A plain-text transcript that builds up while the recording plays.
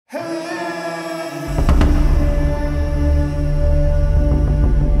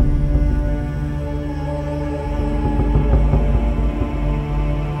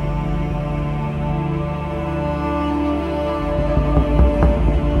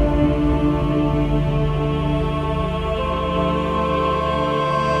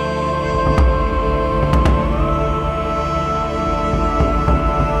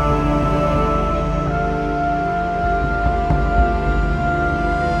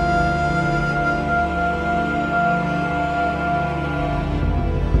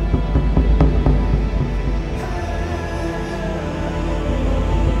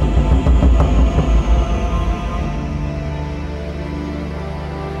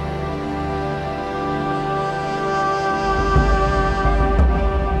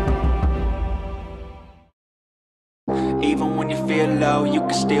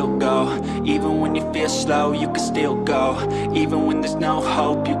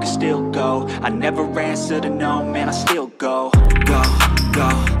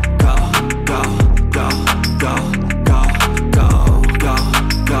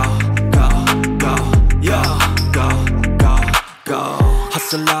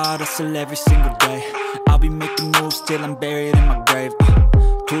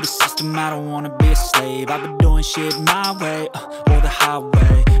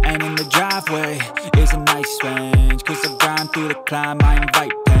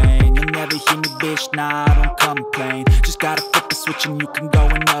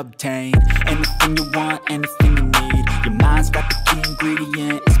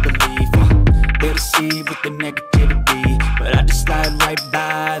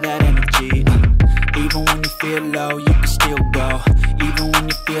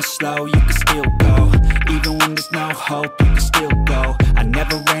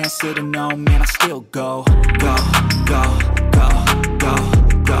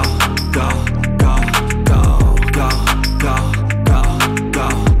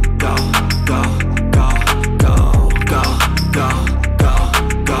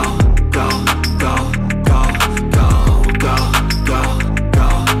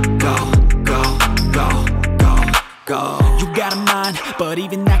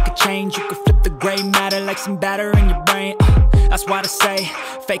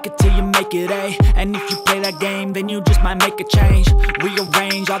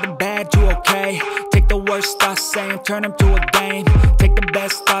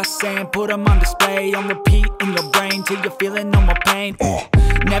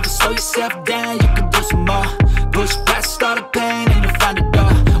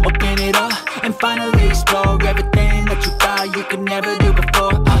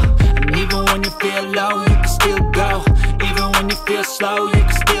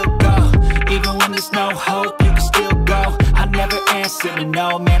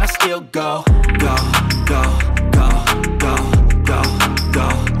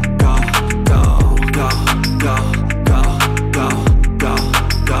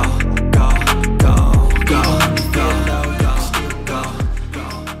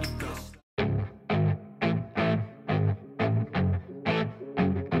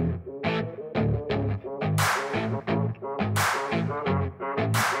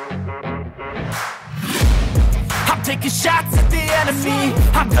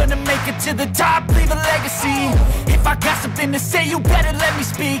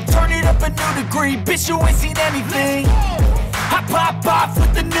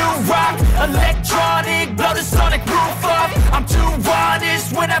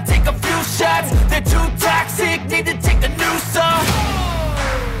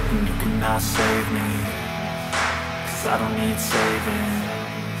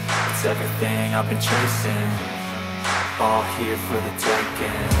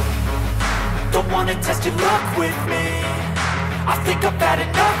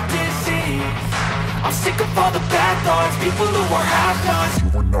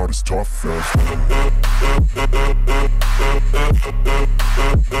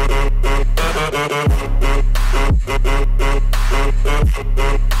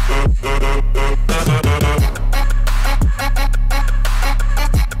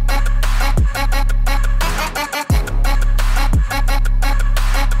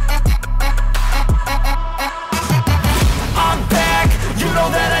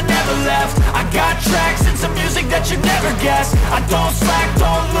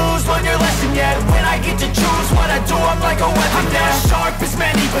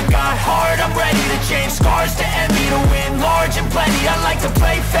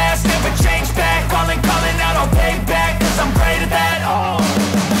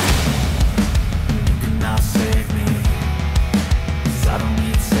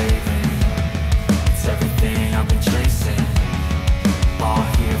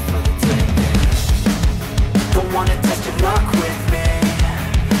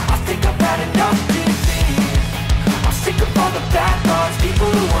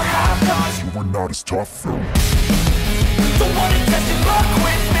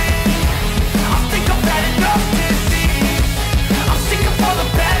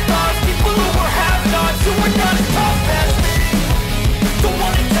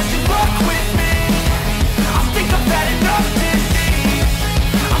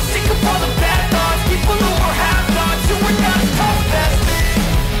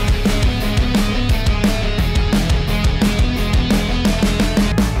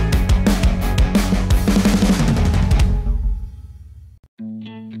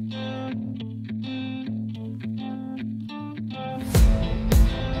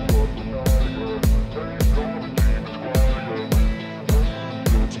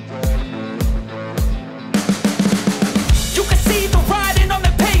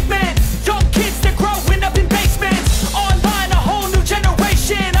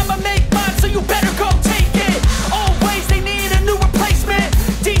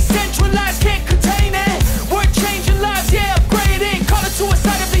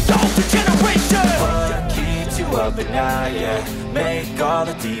all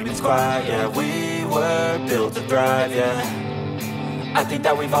the demons quiet, yeah. We were built to thrive, yeah. I think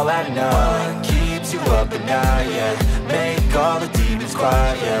that we've all had enough. What keeps you up at night, yeah. Make all the demons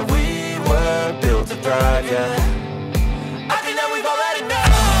quiet, yeah. We were built to thrive, yeah. I think that we've all had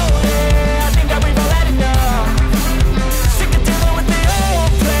enough. Yeah, I think that we've all had enough. Sick of dealing with the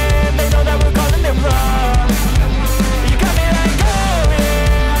old plan. They know that we're calling it wrong. You got me like, oh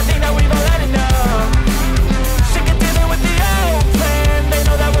yeah, I think that we've all had enough. Sick of dealing with the old plan. They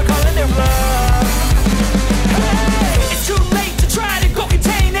know that we're calling it wrong. Hey, it's too late to try to go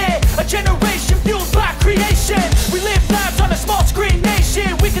contain it. A generation fueled by creation. We live lives on a small screen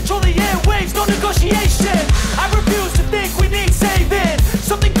nation. We control the airwaves, no negotiation. I refuse to think we need saving.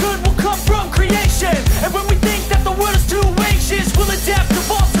 Something good will come from creation. And when we think that the world is too anxious, we'll adapt,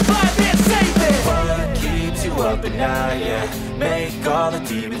 evolve, survive, and save it. What keeps you up at night, yeah. Make all the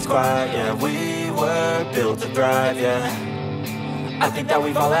demons quiet, yeah. We were built to thrive, yeah. I think that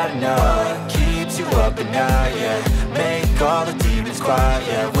we've all had enough. What keeps you up at night, yeah. Make all the demons quiet,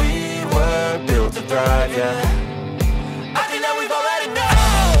 yeah. We were built to thrive, yeah.